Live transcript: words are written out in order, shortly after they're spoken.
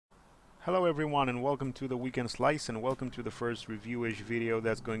Hello everyone and welcome to the Weekend Slice and welcome to the first review-ish video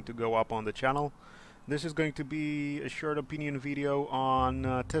that's going to go up on the channel. This is going to be a short opinion video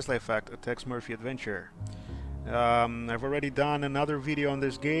on Tesla Effect, a Tex Murphy Adventure. I've already done another video on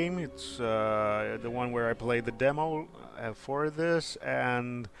this game. It's the one where I played the demo for this,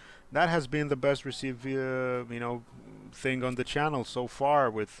 and that has been the best received thing on the channel so far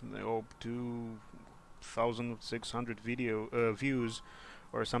with 2,600 views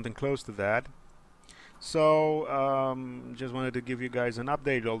or something close to that. So just wanted to give you guys an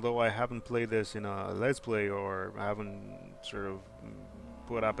update, although I haven't played this in a let's play or haven't sort of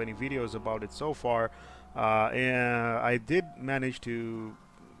put up any videos about it so far. And I did manage to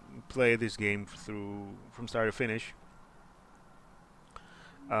play this game from start to finish,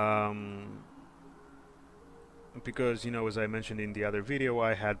 because as I mentioned in the other video,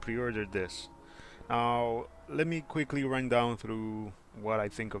 I had pre-ordered this. Now let me quickly run down through what I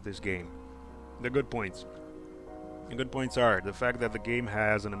think of this game. The good points. The good points are the fact that the game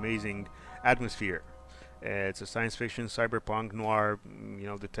has an amazing atmosphere. It's a science fiction, cyberpunk, noir,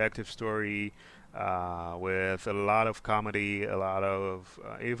 detective story with a lot of comedy, a lot of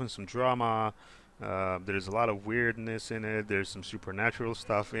even some drama. There's a lot of weirdness in it. There's some supernatural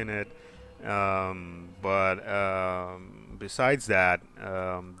stuff in it. But besides that,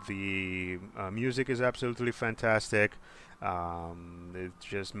 the music is absolutely fantastic. It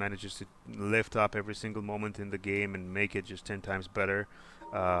just manages to lift up every single moment in the game and make it just 10 times better.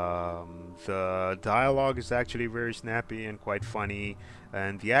 The dialogue is actually very snappy and quite funny,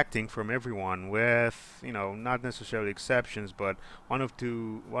 and the acting from everyone, with not necessarily exceptions, but one or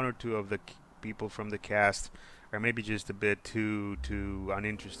two of the people from the cast are maybe just a bit too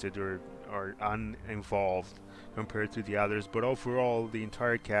uninterested or uninvolved compared to the others. But overall, the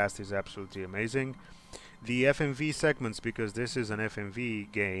entire cast is absolutely amazing. The FMV segments, because this is an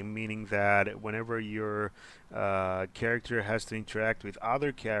FMV game, meaning that whenever your character has to interact with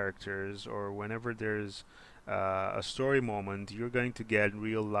other characters, or whenever there's a story moment, you're going to get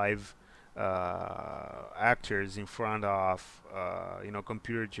real live actors in front of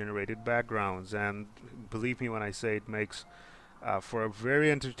computer generated backgrounds. And believe me when I say it makes for a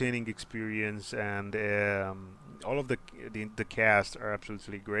very entertaining experience, and all of the cast are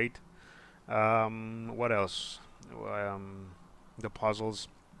absolutely great. What else? The puzzles,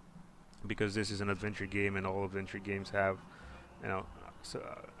 because this is an adventure game and all adventure games have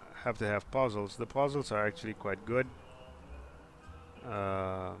have to have puzzles. The puzzles are actually quite good.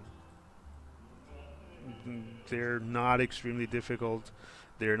 They're not extremely difficult.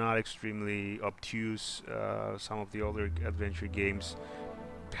 They're not extremely obtuse. Some of the older adventure games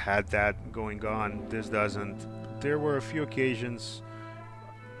had that going on. This doesn't. There were a few occasions,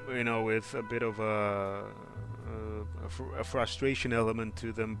 with a bit of a frustration element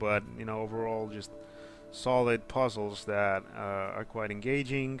to them, but overall just solid puzzles that are quite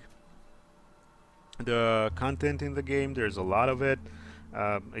engaging. The content in the game, there's a lot of it.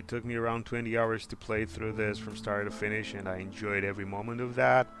 It took me around 20 hours to play through this from start to finish, and I enjoyed every moment of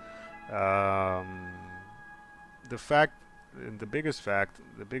that. The biggest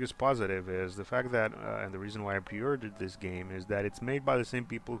positive is the fact that, and the reason why I pre-ordered this game, is that it's made by the same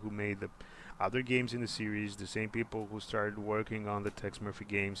people who made the other games in the series, the same people who started working on the Tex Murphy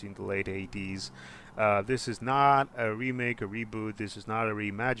games in the late 80s. This is not a remake, a reboot. This is not a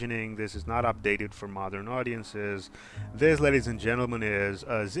reimagining. This is not updated for modern audiences. This, ladies and gentlemen, is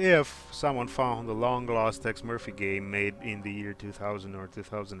as if someone found a long-lost Tex Murphy game made in the year 2000 or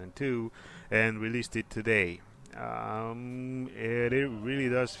 2002 and released it today. It really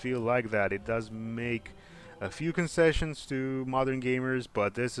does feel like that. It does make a few concessions to modern gamers,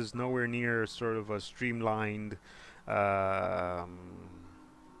 but this is nowhere near sort of a streamlined,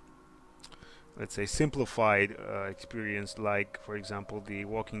 let's say simplified experience, like for example the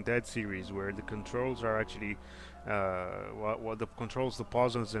Walking Dead series, where the controls are actually what the controls, the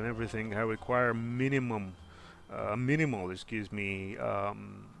puzzles and everything require minimal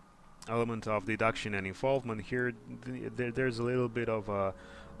element of deduction and involvement. Here there's a little bit of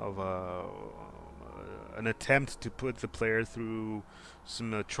an attempt to put the player through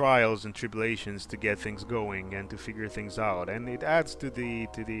some trials and tribulations to get things going and to figure things out, and it adds to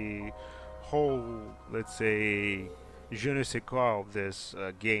the whole, let's say, je ne sais quoi of this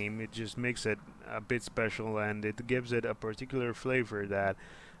game. It just makes it a bit special, and it gives it a particular flavor that,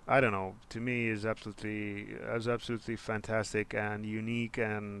 I don't know, to me is absolutely fantastic and unique,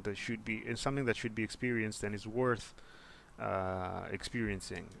 and it's something that should be experienced and is worth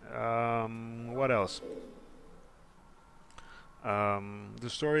experiencing. What else? The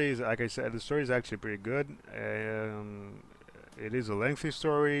story is, like I said, the story is actually pretty good. it is a lengthy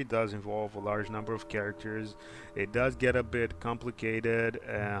story. It does involve a large number of characters. It does get a bit complicated,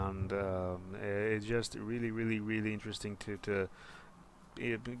 and it's just really, really, really interesting to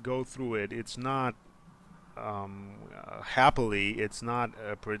go through it. It's not happily. It's not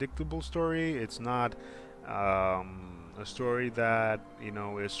a predictable story. It's not a story that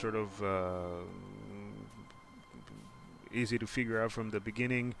is sort of easy to figure out from the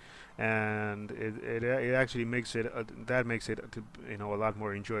beginning, and it actually makes it that makes it a lot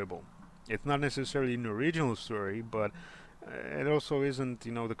more enjoyable. It's not necessarily an original story, but it also isn't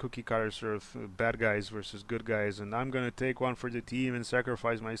the cookie cutter sort of bad guys versus good guys, and I'm gonna take one for the team and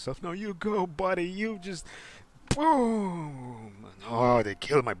sacrifice myself. No, you go, buddy. You just boom. Oh, they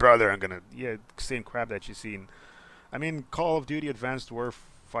killed my brother. I'm gonna same crap that you seen. I mean, Call of Duty Advanced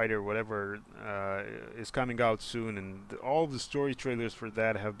Warfighter, whatever, is coming out soon, and all the story trailers for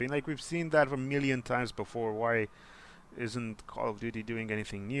that have been like, we've seen that a million times before. Why isn't Call of Duty doing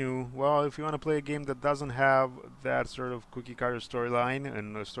anything new? Well, if you want to play a game that doesn't have that sort of cookie cutter storyline,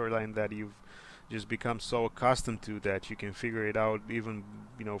 and a storyline that you've just become so accustomed to that you can figure it out even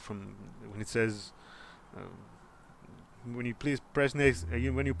from when it says when you press next,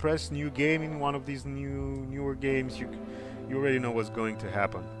 when you press new game in one of these newer games, you already know what's going to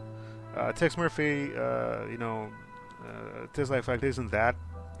happen. Tex Murphy, Tesla Effect isn't that.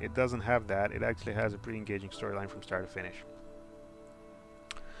 It doesn't have that. It actually has a pretty engaging storyline from start to finish.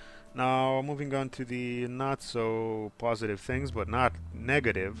 Now, moving on to the not so positive things, but not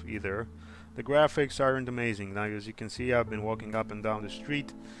negative either. The graphics aren't amazing. Now, as you can see, I've been walking up and down the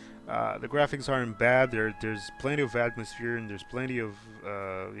street. The graphics aren't bad. There's plenty of atmosphere, and there's plenty of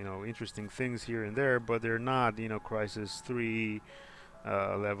interesting things here and there, but they're not Crysis 3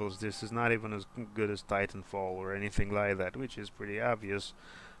 levels. This is not even as good as Titanfall or anything like that, which is pretty obvious.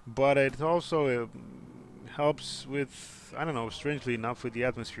 But it also helps with, I don't know, strangely enough, with the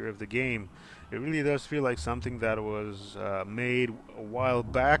atmosphere of the game. It really does feel like something that was made a while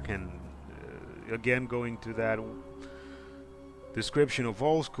back, and again going to that description of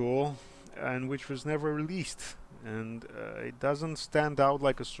old school, and which was never released, and it doesn't stand out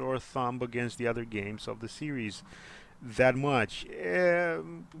like a sore thumb against the other games of the series that much. The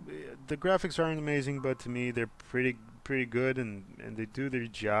graphics aren't amazing, but to me they're pretty good, and they do their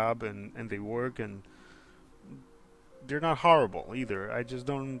job, and they work, and they're not horrible either. I just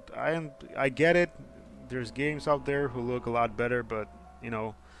don't. I get it. There's games out there who look a lot better, but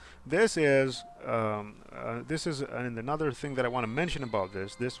this is and another thing that I want to mention about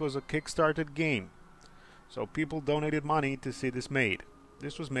this. This was a Kickstarted game, so people donated money to see this made.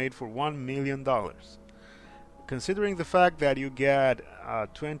 This was made for $1 million. Considering the fact that you get a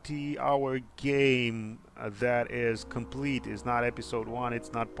 20-hour game that is complete, is not episode 1,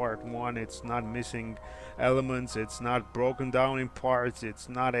 it's not part 1, it's not missing elements, it's not broken down in parts, it's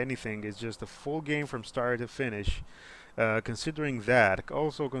not anything, it's just a full game from start to finish. Considering that,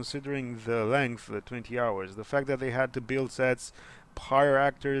 also considering the length, the 20 hours, the fact that they had to build sets, hire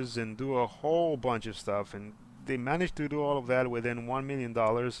actors, and do a whole bunch of stuff, and they managed to do all of that within $1 million.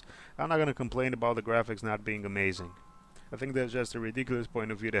 I'm not going to complain about the graphics not being amazing. I think that's just a ridiculous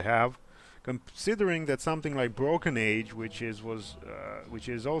point of view to have, considering that something like Broken Age, which is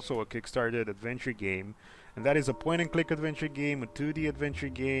also a Kickstarted adventure game, and that is a point-and-click adventure game, a 2D adventure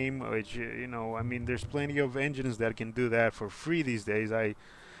game, which I mean, there's plenty of engines that can do that for free these days.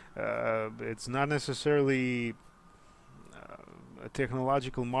 It's not necessarily a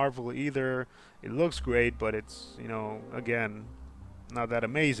technological marvel either. It looks great, but it's again, not that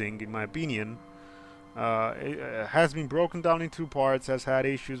amazing in my opinion. It has been broken down in 2 parts, has had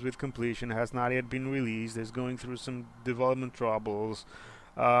issues with completion, has not yet been released, is going through some development troubles,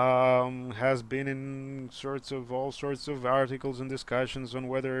 has been in all sorts of articles and discussions on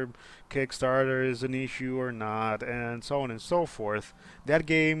whether Kickstarter is an issue or not, and so on and so forth. That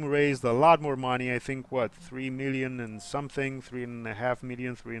game raised a lot more money. I think what, 3 million and something, 3.5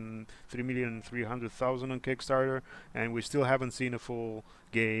 million, 3,300,000 on Kickstarter, and we still haven't seen a full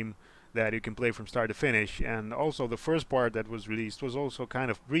game that you can play from start to finish. And also the first part that was released was also kind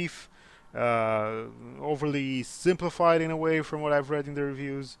of brief, overly simplified in a way from what I've read in the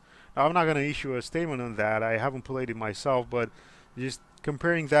reviews. Now, I'm not going to issue a statement on that. I haven't played it myself, but just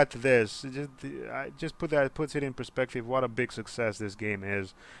comparing that to this, puts it in perspective what a big success this game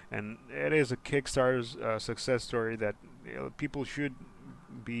is, and it is a Kickstarter success story that people should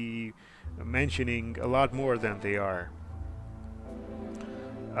be mentioning a lot more than they are.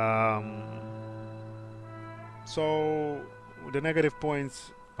 So the negative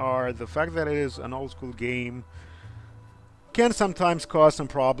points are the fact that it is an old school game. can sometimes cause some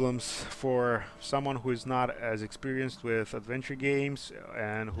problems for someone who is not as experienced with adventure games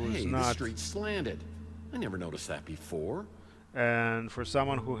and who's Hey, the not, street's slanted. I never noticed that before. and for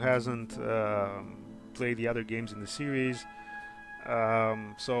someone who hasn't played the other games in the series.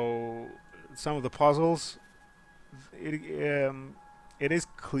 So some of the puzzles, it is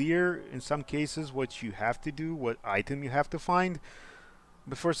clear in some cases what you have to do, what item you have to find.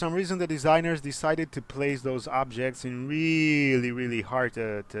 But for some reason, the designers decided to place those objects in really hard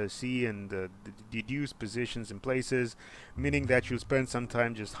to see and deduce positions and places, meaning that you'll spend some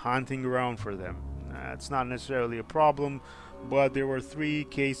time just hunting around for them. It's not necessarily a problem, but there were 3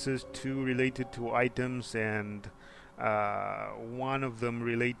 cases, 2 related to items and one of them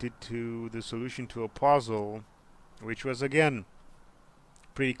related to the solution to a puzzle, which was again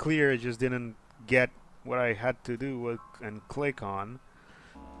pretty clear. I just didn't get what I had to do and click on.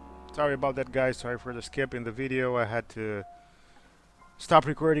 Sorry about that, guys. Sorry for the skip in the video. I had to stop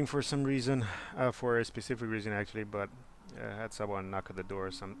recording for some reason, for a specific reason actually, but I had someone knock at the door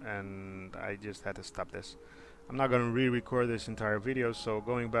and I just had to stop this. I'm not going to re-record this entire video, so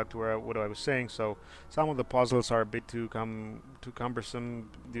going back to what I was saying, so some of the puzzles are a bit too cumbersome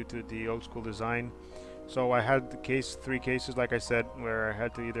due to the old school design. So I had 3 cases, like I said, where I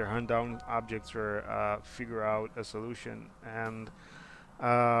had to either hunt down objects or figure out a solution, and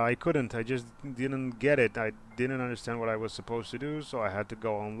I couldn't. I just didn't get it. I didn't understand what I was supposed to do, so I had to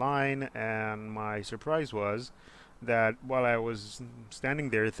go online, and my surprise was that while I was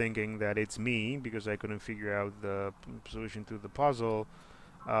standing there thinking that it's me because I couldn't figure out the solution to the puzzle,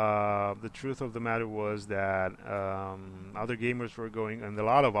 the truth of the matter was that other gamers were going, and a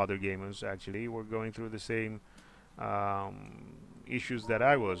lot of other gamers actually were going through the same issues that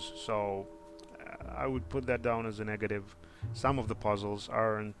I was. So I would put that down as a negative. Some of the puzzles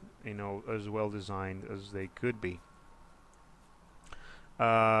aren't, as well designed as they could be.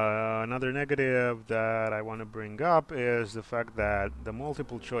 Another negative that I want to bring up is the fact that the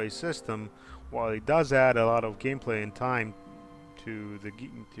multiple choice system, while it does add a lot of gameplay and time to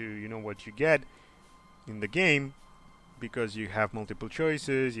what you get in the game, because you have multiple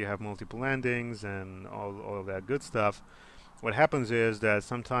choices, you have multiple endings, and all of that good stuff. What happens is that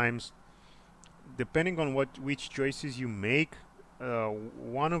sometimes, depending on which choices you make,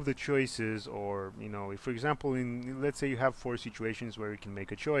 one of the choices, or if, for example, let's say you have 4 situations where you can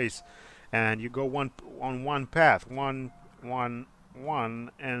make a choice, and you go on one path, one, and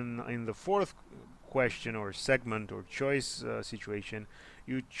in the 4th question or segment or choice situation,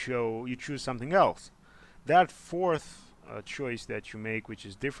 you choose something else. That 4th choice that you make, which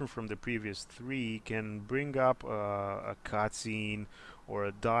is different from the previous 3, can bring up a cutscene or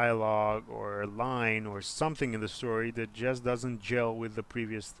a dialogue or a line or something in the story that just doesn't gel with the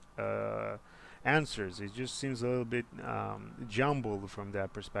previous answers. It just seems a little bit jumbled from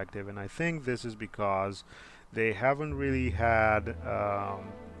that perspective, and I think this is because they haven't really had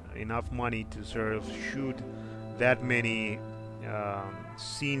enough money to sort of shoot that many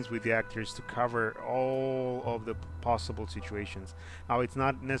scenes with the actors to cover all of the possible situations. Now, it's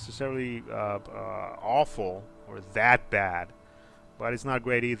not necessarily awful or that bad, but it's not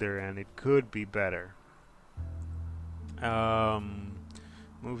great either, and it could be better.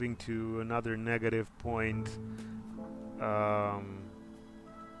 Moving to another negative point,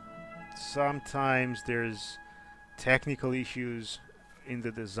 sometimes there's technical issues in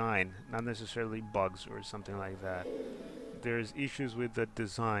the design, not necessarily bugs or something like that. There's issues with the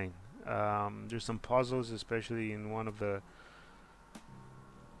design. There's some puzzles, especially in one of the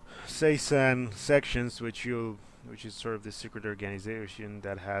Seisan sections, which is sort of the secret organization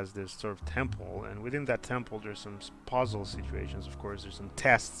that has this sort of temple, and within that temple there's some puzzle situations. Of course, there's some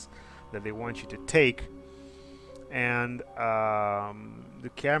tests that they want you to take, and the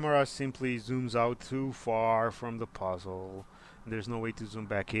camera simply zooms out too far from the puzzle. There's no way to zoom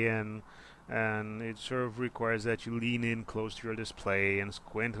back in, and it sort of requires that you lean in close to your display and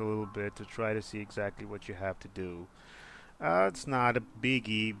squint a little bit to try to see exactly what you have to do. It's not a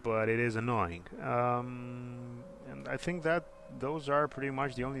biggie, but it is annoying. And I think that those are pretty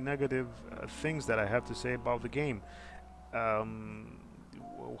much the only negative things that I have to say about the game.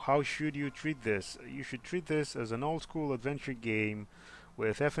 How should you treat this? You should treat this as an old school adventure game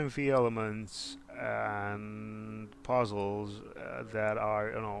with FMV elements and puzzles that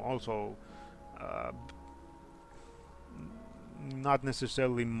are, also not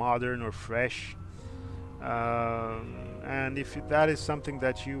necessarily modern or fresh. And if that is something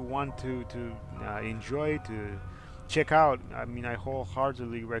that you want to enjoy, to check out, I mean, I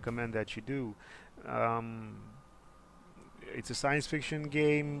wholeheartedly recommend that you do. it's a science fiction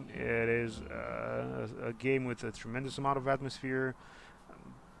game. It is a game with a tremendous amount of atmosphere.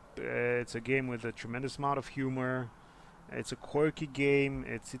 It's a game with a tremendous amount of humor. It's a quirky game.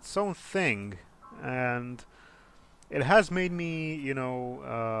 It's its own thing, and it has made me,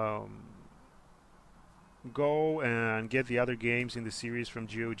 go and get the other games in the series from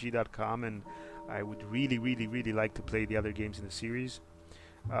GOG.com, and I would really, really, really like to play the other games in the series.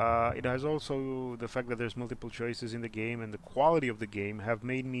 It has also the fact that there's multiple choices in the game, and the quality of the game have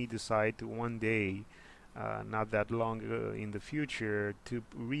made me decide to one day, not that long in the future, to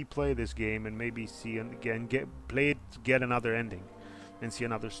replay this game and maybe see again, play it, get another ending, and see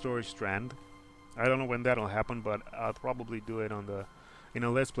another story strand. I don't know when that'll happen, but I'll probably do it in a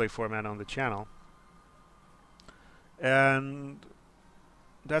Let's Play format on the channel. And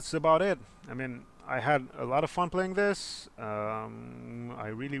that's about it. I mean, I had a lot of fun playing this. I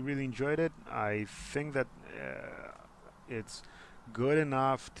really, really enjoyed it. I think that it's good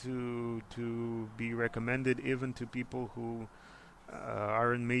enough to be recommended even to people who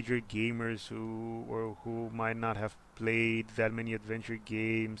aren't major gamers who might not have played that many adventure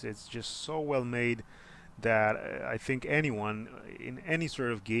games. It's just so well made that I think anyone in any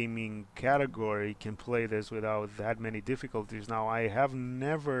sort of gaming category can play this without that many difficulties. Now, I have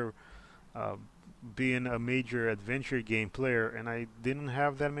never been a major adventure game player, and I didn't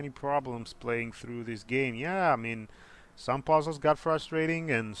have that many problems playing through this game. Yeah, I mean, some puzzles got frustrating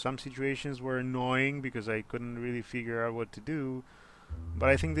and some situations were annoying because I couldn't really figure out what to do. But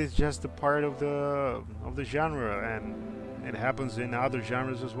I think this is just a part of the genre, and it happens in other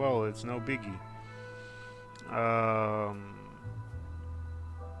genres as well. It's no biggie.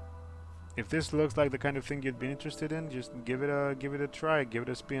 If this looks like the kind of thing you'd be interested in, just give it a try, give it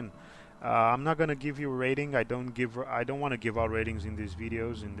a spin. I'm not gonna give you a rating. I don't want to give out ratings in these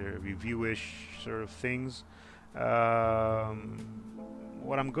videos, in the reviewish sort of things. What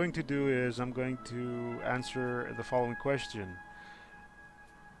I'm going to do is I'm going to answer the following question: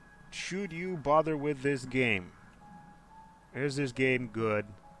 should you bother with this game? Is this game good,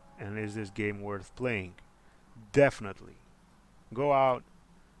 and is this game worth playing? Definitely. Go out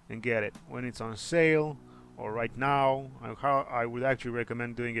and get it when it's on sale, or right now. I would actually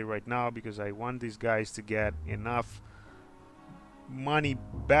recommend doing it right now because I want these guys to get enough money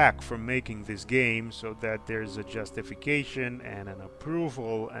back from making this game so that there's a justification and an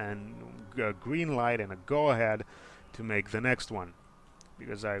approval and a green light and a go ahead to make the next one,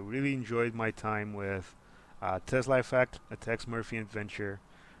 because I really enjoyed my time with Tesla Effect, a Tex Murphy Adventure,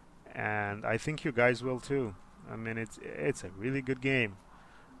 and I think you guys will too. I mean, it's a really good game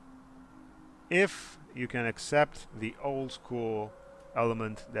if you can accept the old school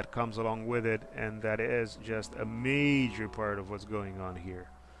element that comes along with it, and that is just a major part of what's going on here.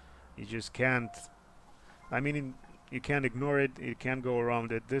 You just can't, I mean, you can't ignore it, you can't go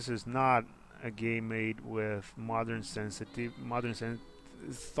around it. This is not a game made with modern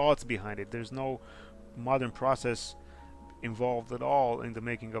thoughts behind it. There's no modern process involved at all in the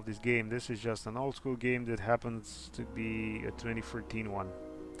making of this game. This is just an old school game that happens to be a 2014 one.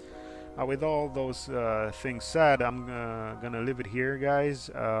 With all those things said, I'm gonna leave it here, guys.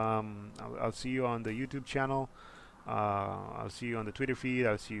 I'll see you on the YouTube channel. I'll see you on the Twitter feed.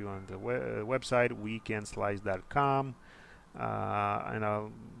 I'll see you on the website, weekendslice.com. And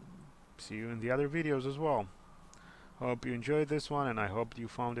I'll see you in the other videos as well. Hope you enjoyed this one, and I hope you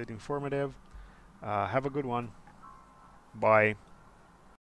found it informative. Have a good one. Bye.